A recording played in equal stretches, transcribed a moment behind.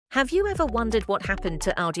Have you ever wondered what happened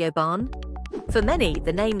to Audiobahn? For many,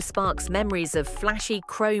 the name sparks memories of flashy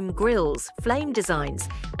chrome grills, flame designs,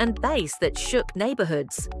 and bass that shook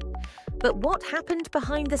neighborhoods. But what happened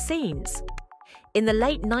behind the scenes? In the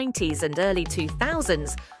late 90s and early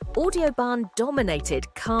 2000s, Audiobahn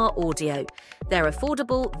dominated car audio. Their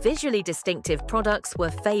affordable, visually distinctive products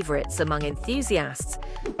were favorites among enthusiasts.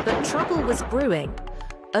 But trouble was brewing.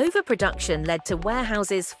 Overproduction led to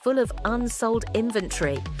warehouses full of unsold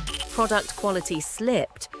inventory. Product quality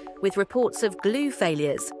slipped, with reports of glue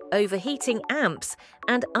failures, overheating amps,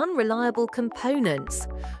 and unreliable components.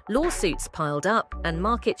 Lawsuits piled up and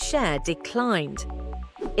market share declined.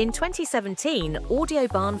 In 2017,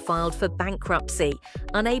 Audiobahn filed for bankruptcy,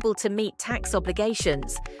 unable to meet tax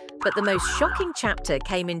obligations. But the most shocking chapter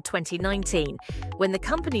came in 2019, when the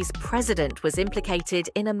company's president was implicated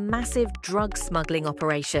in a massive drug smuggling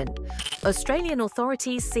operation. Australian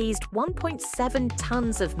authorities seized 1.7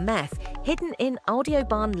 tons of meth hidden in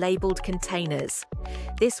Audiobahn-labelled containers.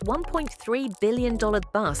 This $1.3 billion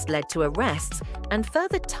bust led to arrests and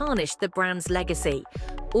further tarnished the brand's legacy.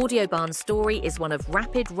 Audiobahn's story is one of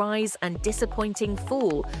rapid rise and disappointing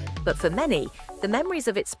fall, but for many, the memories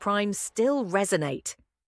of its prime still resonate.